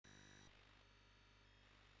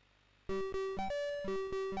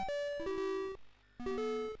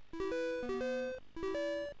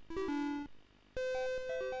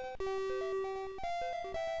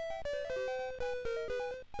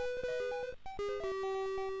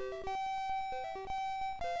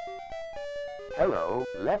Hello,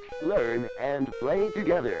 let's learn and play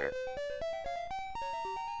together.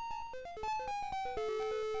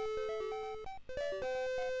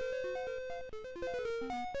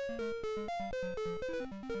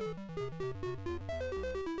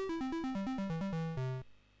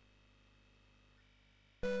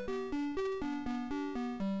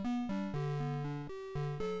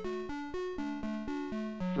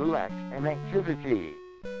 Select an activity.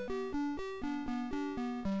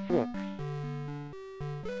 6.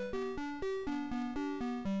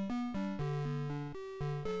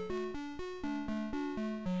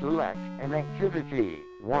 Select an activity.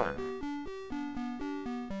 1.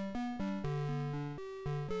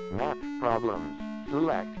 Math problems.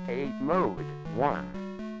 Select a mode. 1.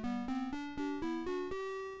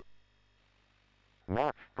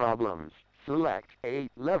 Math problems. Select a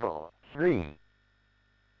level. 3.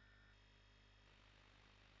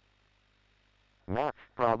 Math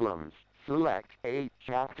problems. Select a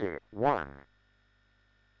chapter. 1.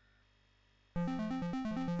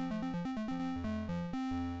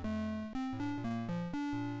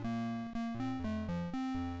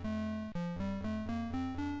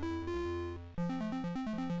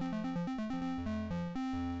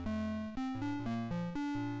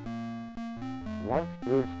 What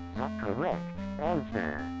is the correct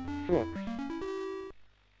answer? 6.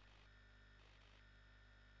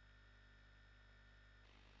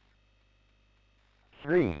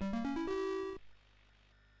 Three.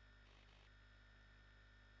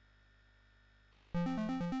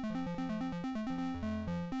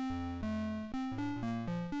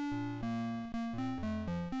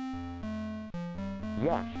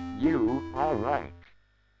 Yes, you are right.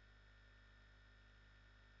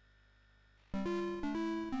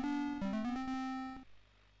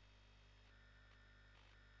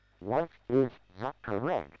 What is the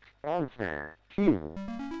correct answer? 2.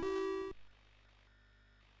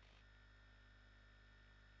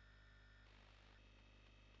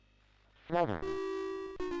 7.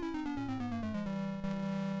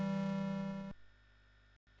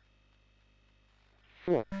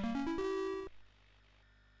 6.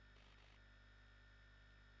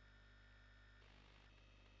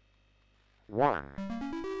 1.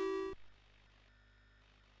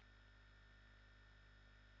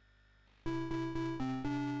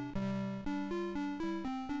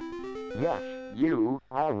 Yes, you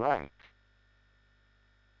are right.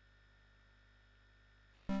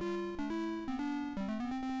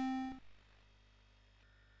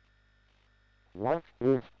 What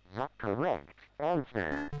is the correct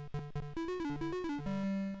answer?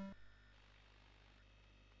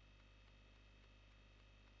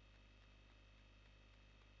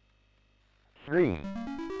 Three.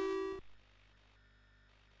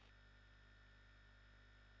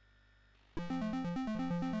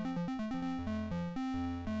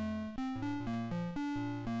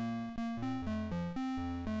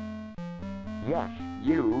 Yes,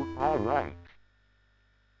 you are right.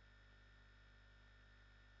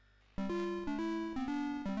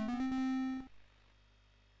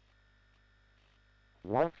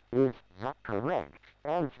 What is the correct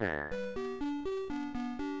answer?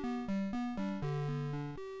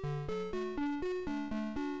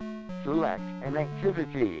 Select an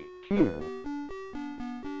activity. 2.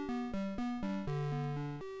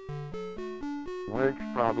 Word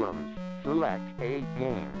problems. Select a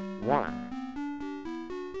game. 1.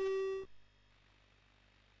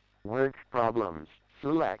 Word problems.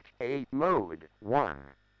 Select a mode. 1.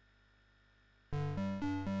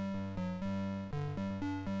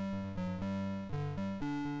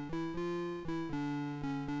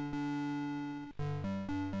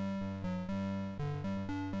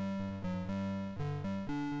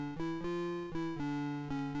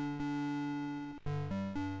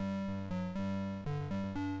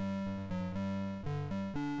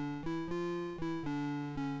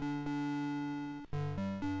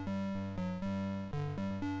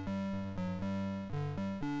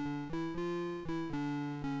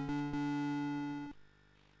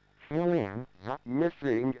 Fill in the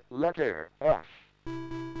missing letter F.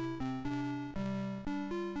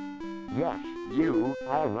 Yes, you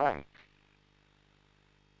are right.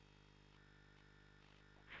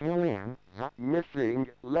 Fill in the missing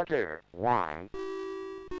letter Y.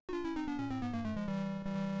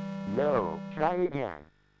 No, try again.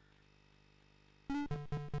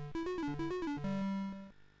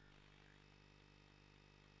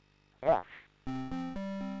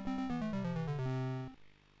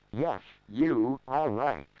 yes, you are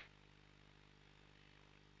right.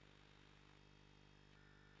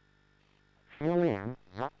 Fill in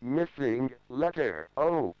the missing letter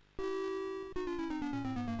O.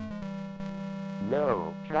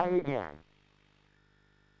 No, try again.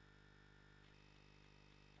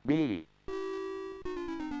 B.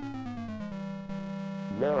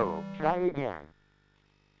 No, try again.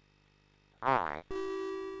 I.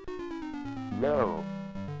 No.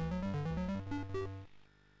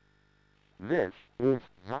 This is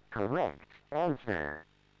the correct answer.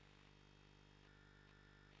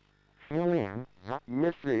 Fill in the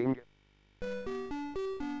missing.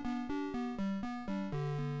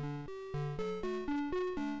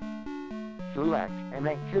 Select an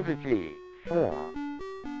activity. 4.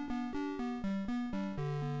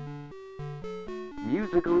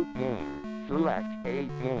 Musical game. Select a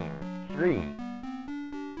game. 3.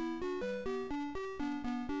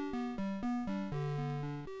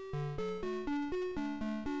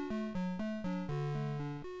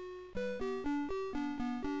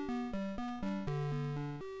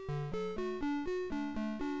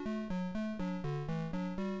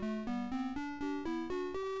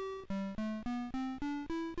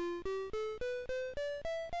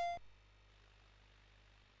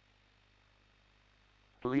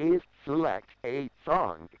 Please select a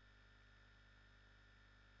song.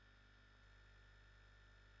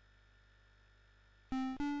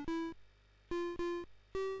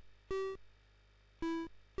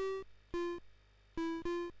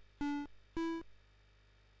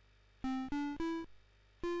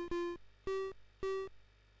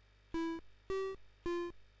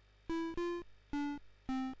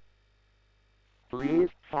 Please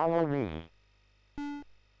follow me.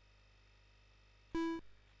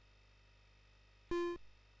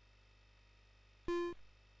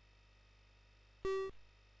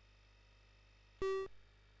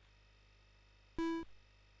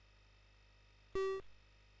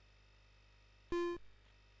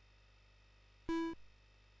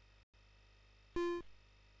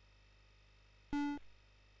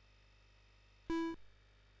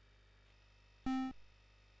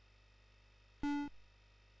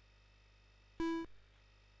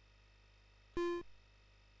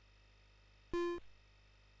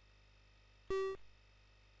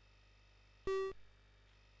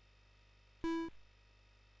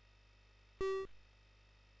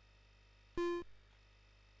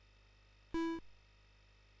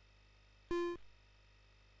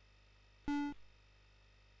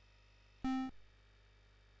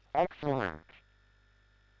 Excellent.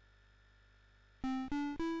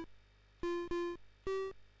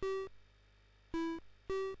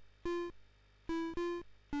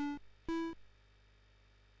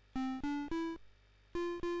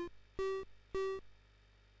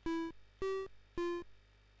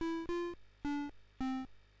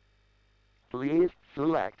 Please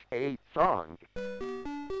select a song.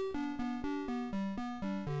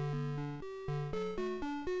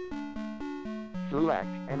 Select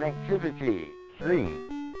an activity. 3.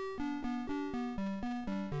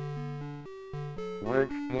 Word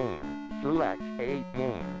game. Select a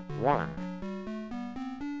game. 1.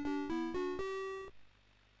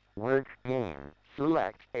 Word game.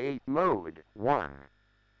 Select a mode. 1.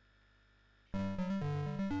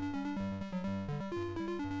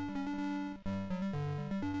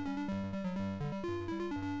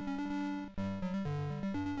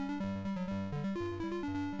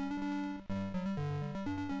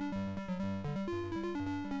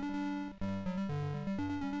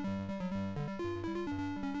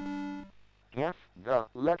 Guess the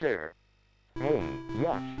letter. A.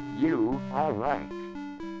 Yes, you are right.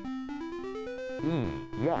 E.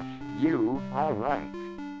 Yes, you are right.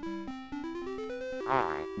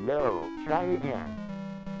 I. No, try again.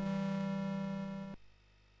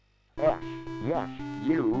 S. Yes,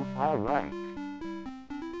 you are right.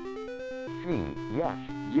 C. Yes,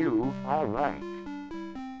 you are right.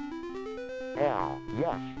 L.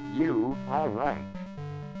 Yes, you are right.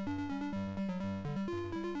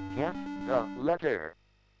 Guess the letter.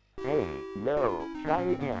 A. No, try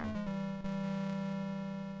again.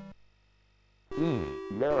 E.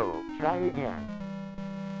 No, try again.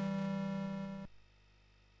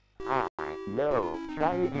 I. No,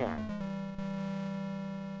 try again.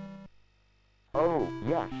 O.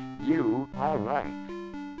 Yes, you are right.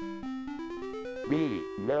 B.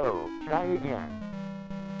 No, try again.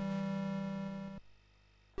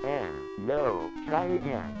 N. No, try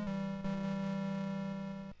again.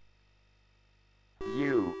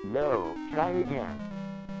 U. No, try again.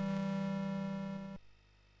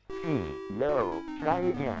 T. No, try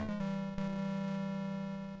again.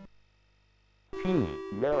 P.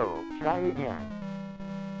 No. Try again.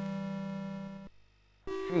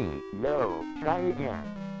 C. No. Try again.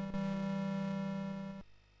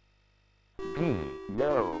 D.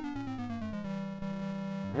 No.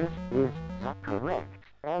 This is the correct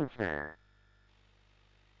answer.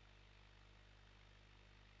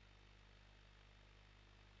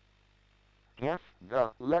 Guess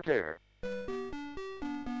the letter.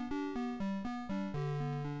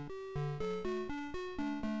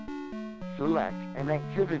 Select an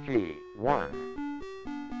activity. 1.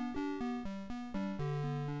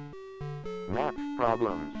 Math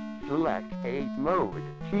problems. Select a mode.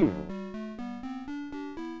 2.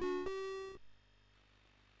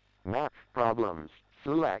 Math problems.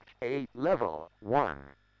 Select a level. 1.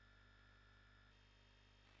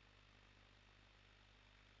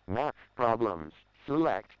 Math problems.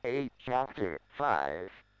 Select a chapter. 5.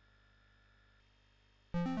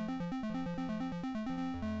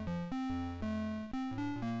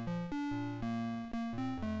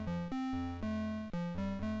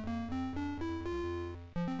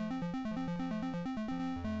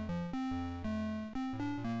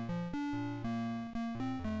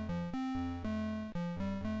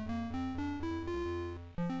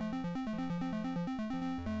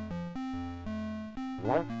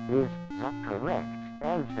 What is the correct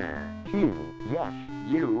answer? 2. Yes,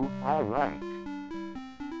 you are right.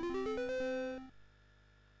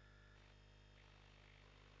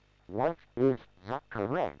 What is the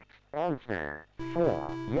correct answer?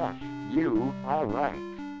 4. Yes, you are right.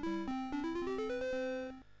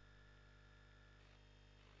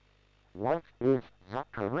 What is the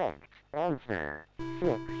correct answer?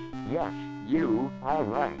 6. Yes, you are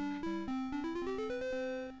right.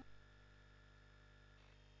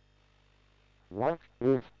 What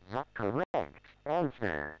is the correct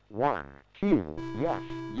answer? 1, 2. Yes,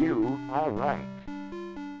 you are right.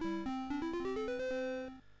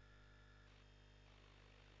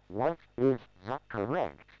 What is the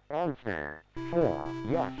correct answer? 4.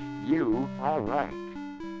 Yes, you are right.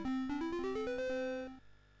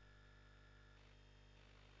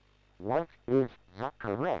 What is the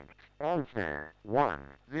correct answer? 1,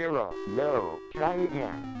 0. No. Try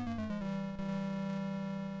again.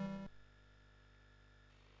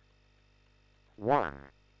 1,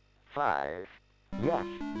 5. Yes,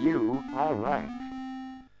 you are right.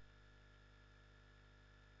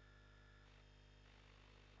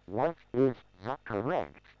 What is the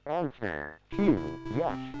correct answer? 2.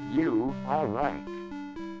 Yes, you are right.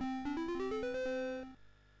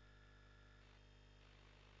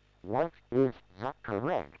 What is the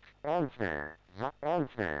correct answer? The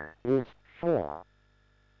answer is 4.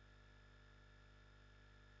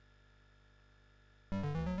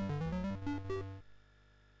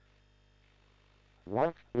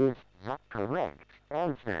 What is the correct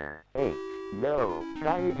answer? 8. No.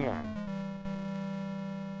 Try again.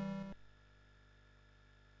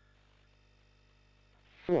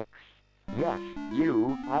 6. Yes,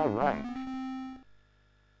 you are right.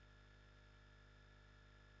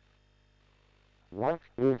 What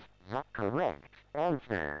is the correct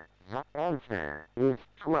answer? The answer is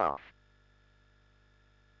 12.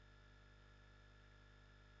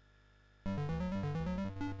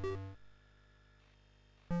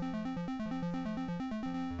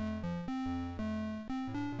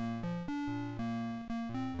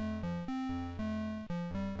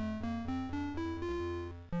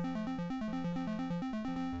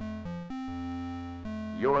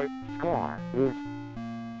 Your score is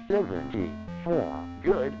 74.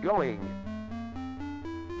 Good going.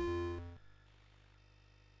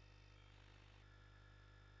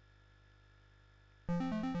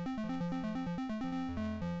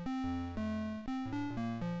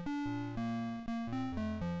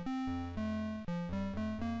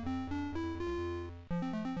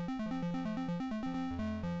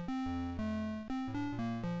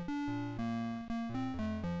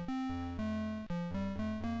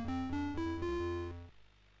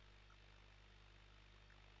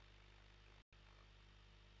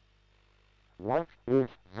 What is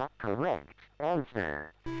the correct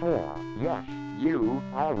answer? 4. Yes, you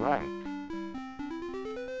are right.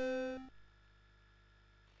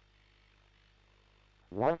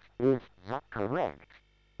 What is the correct?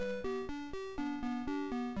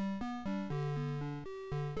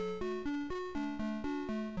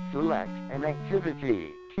 Select an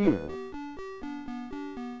activity. 2.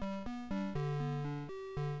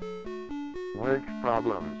 Word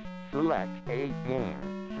problems. Select a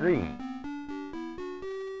game. 3.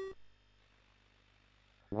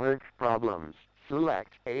 Word problems.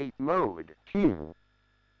 Select a mode. 2.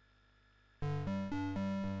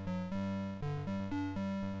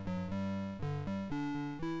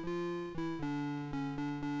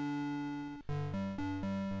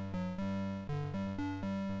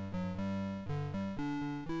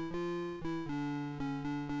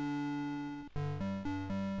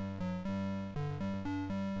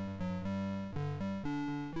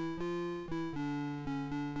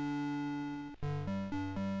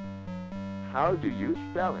 How do you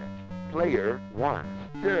spell it? Player 1,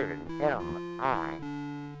 turn M-I-L-K.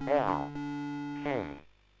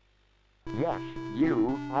 Yes,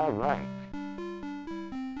 you are right.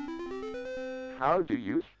 How do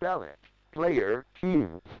you spell it? Player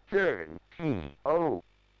 2, turn T-O-A-S-T-O-R.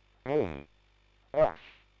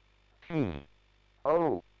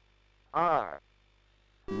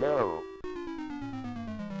 No.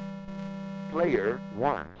 Player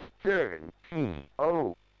 1, turn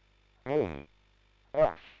T-O-A-S-T-E-R.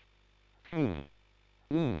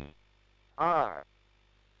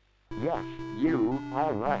 Yes, you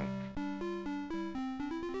are right.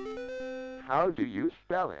 How do you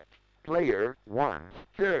spell it? Player 1,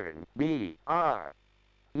 turn B-R-E-A-D.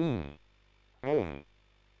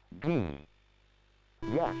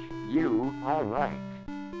 Yes, you are right.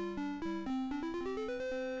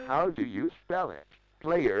 How do you spell it?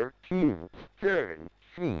 Player 2, turn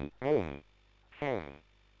C-A-K-E.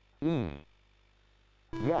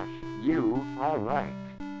 Yes, you are right.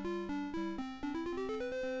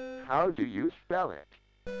 How do you spell it?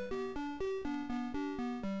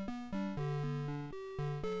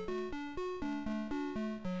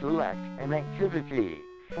 Select an activity.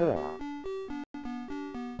 4.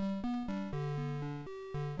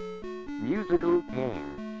 Musical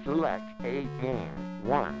game. Select a game.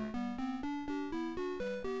 1.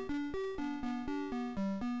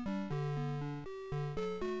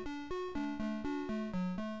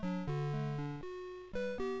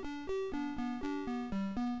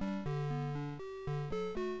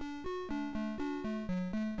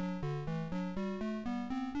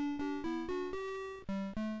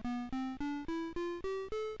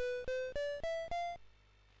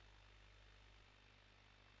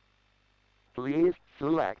 Please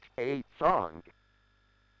select a song.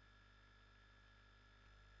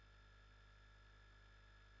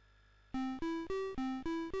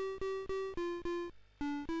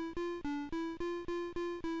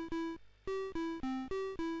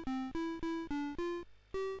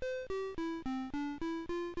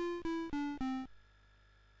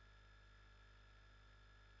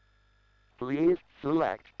 Please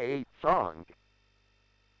select a song.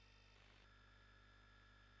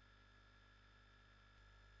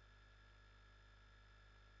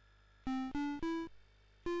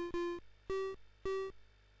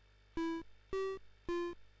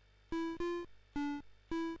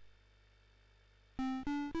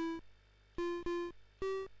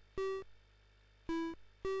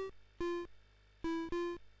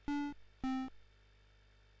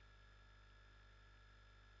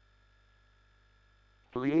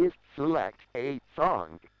 Please select a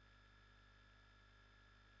song.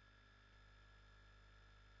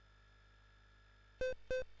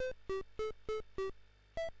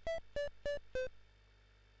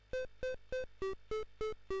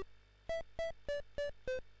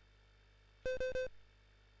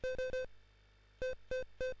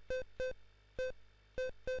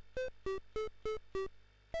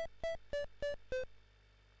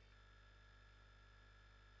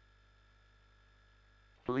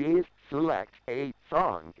 Please select a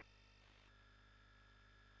song.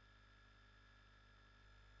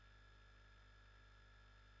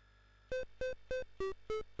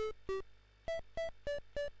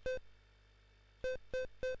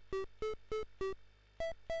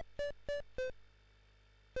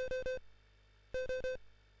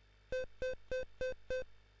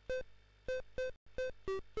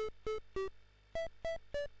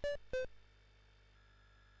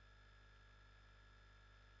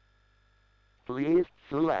 Please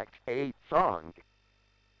select a song.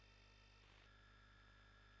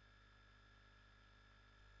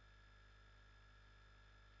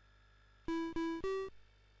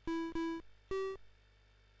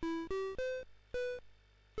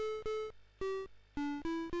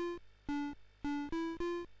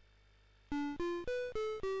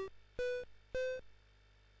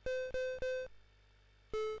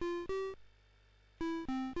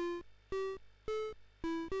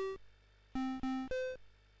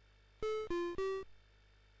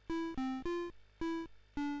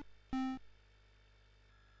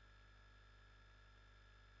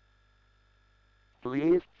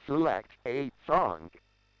 Please select a song.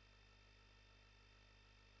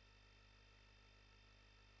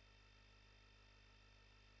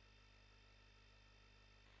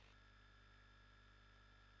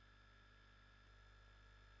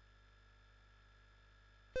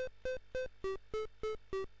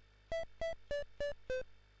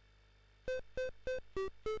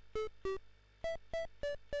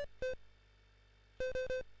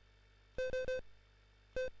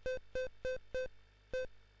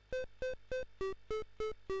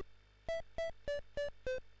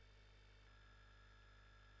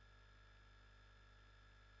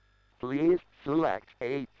 Please select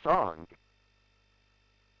a song.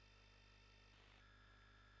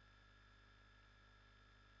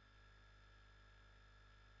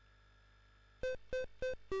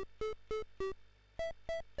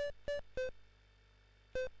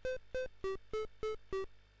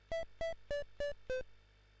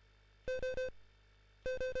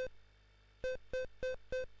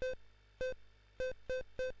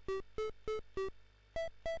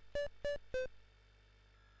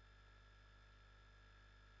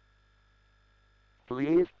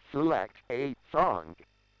 Please select a song.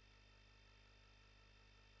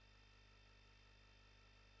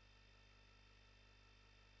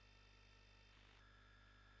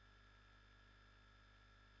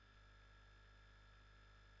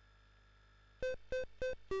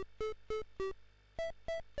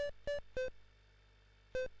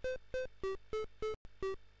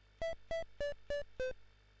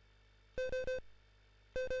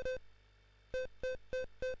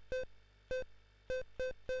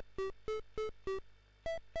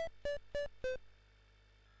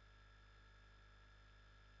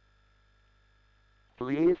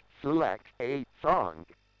 Please select a song.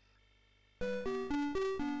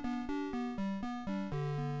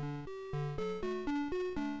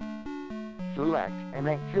 Select an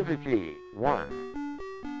activity. 1.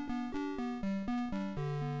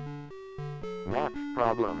 Math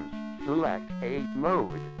problems. Select a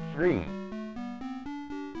mode. 3.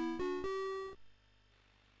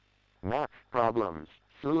 Math problems.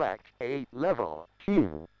 Select a level.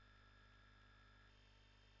 2.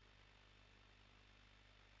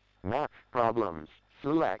 Math problems.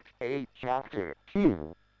 Select a chapter.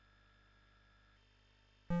 2.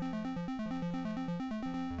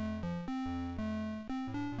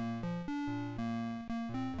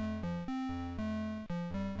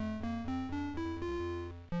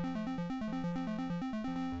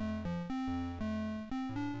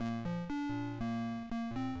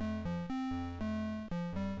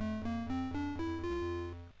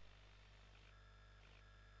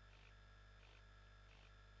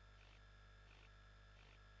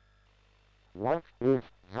 What is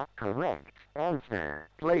the correct answer?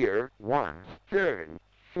 Player 1's turn.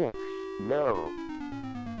 6. No.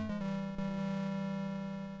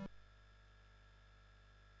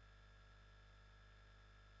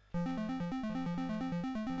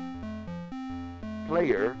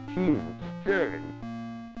 Player 2's turn.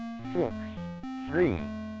 6. 3.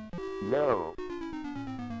 No.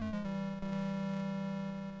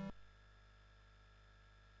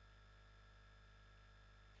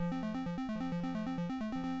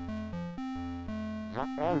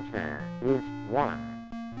 The answer is 1.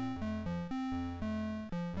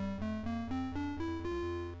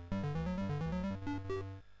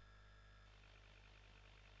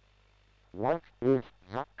 What is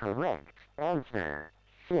the correct answer?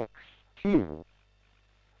 6. 2.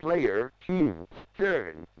 Player 2's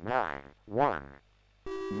turn. 9. 1.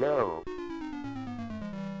 No.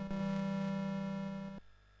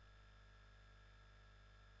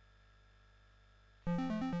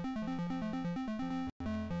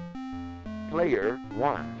 Player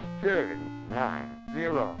 1's turn. 9.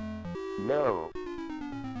 0. No.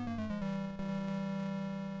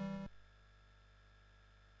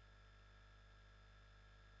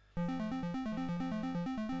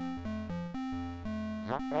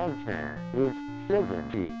 The answer is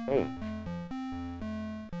 78.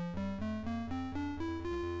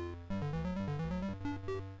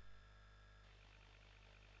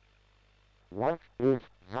 What is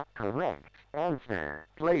the correct answer?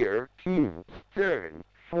 Player 2's turn.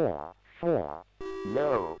 4. 4.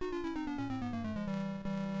 No.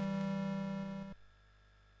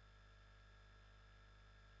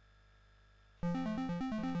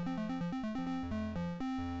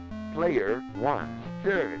 Player 1's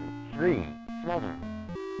turn. 3. 7.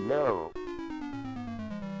 No.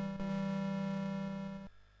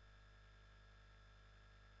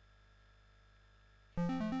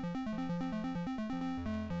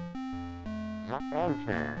 The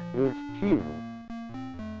answer is 2.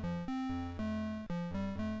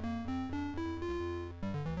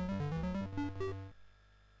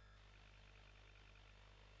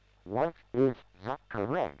 What is the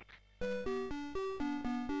correct?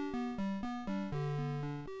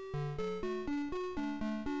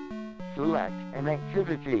 Select an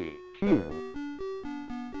activity. 2.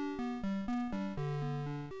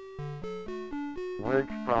 Word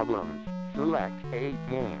problems. Select a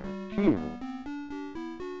game. 2.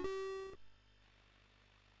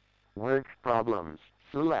 Word problems.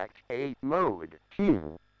 Select a mode.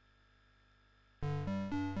 2.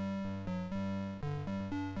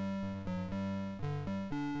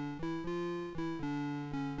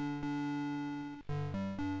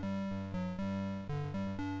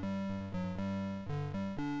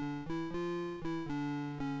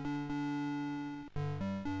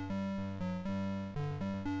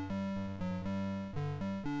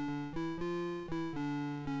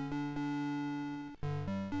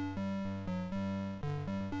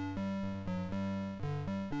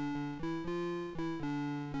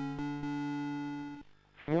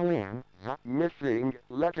 Fill in the missing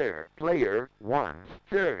letter. Player 1's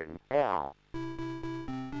turn. L.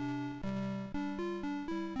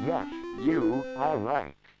 Yes, you are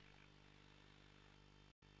right.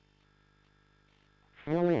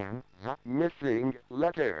 Fill in the missing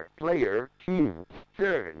letter. Player 2's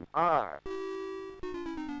turn. R.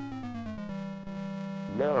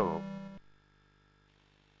 No.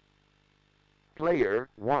 Player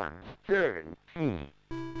 1's turn. T.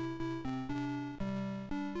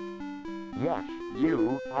 Yes,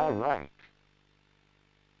 you are right.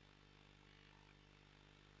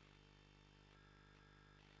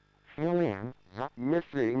 Fill in the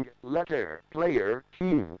missing letter. Player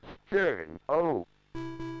 2's turn. O.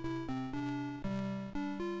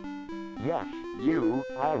 Yes, you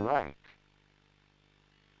are right.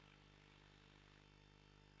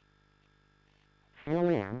 Fill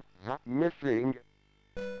in the missing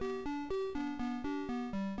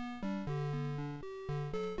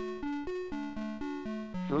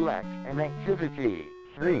select an activity.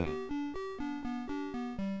 3.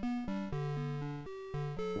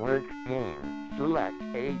 Work game. Select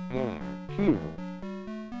a game. 2.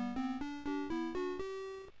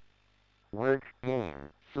 Work game.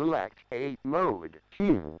 Select a mode.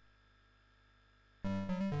 2.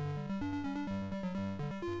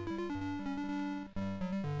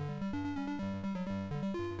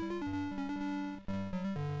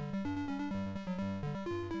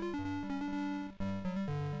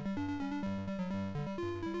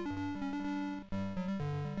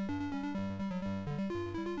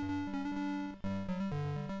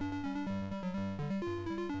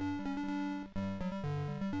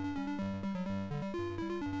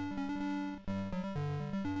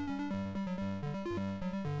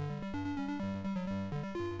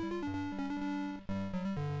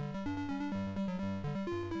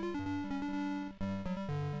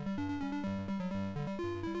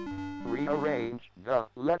 Rearrange the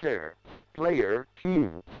letter. Player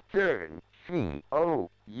 2's turn. C. O.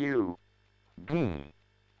 U. D.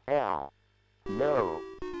 L. No.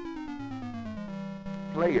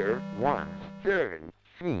 Player 1's turn.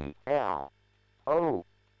 C. L. O.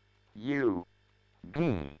 U.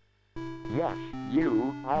 D. Yes,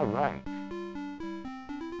 you are right.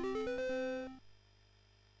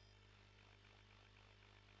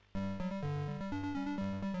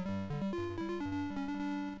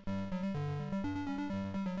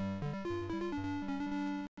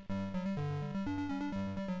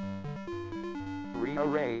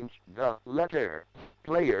 Rearrange the letter.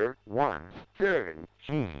 Player 1's turn.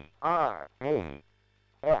 G. R. A.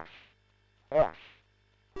 S. S.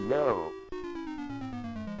 No.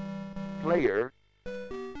 Player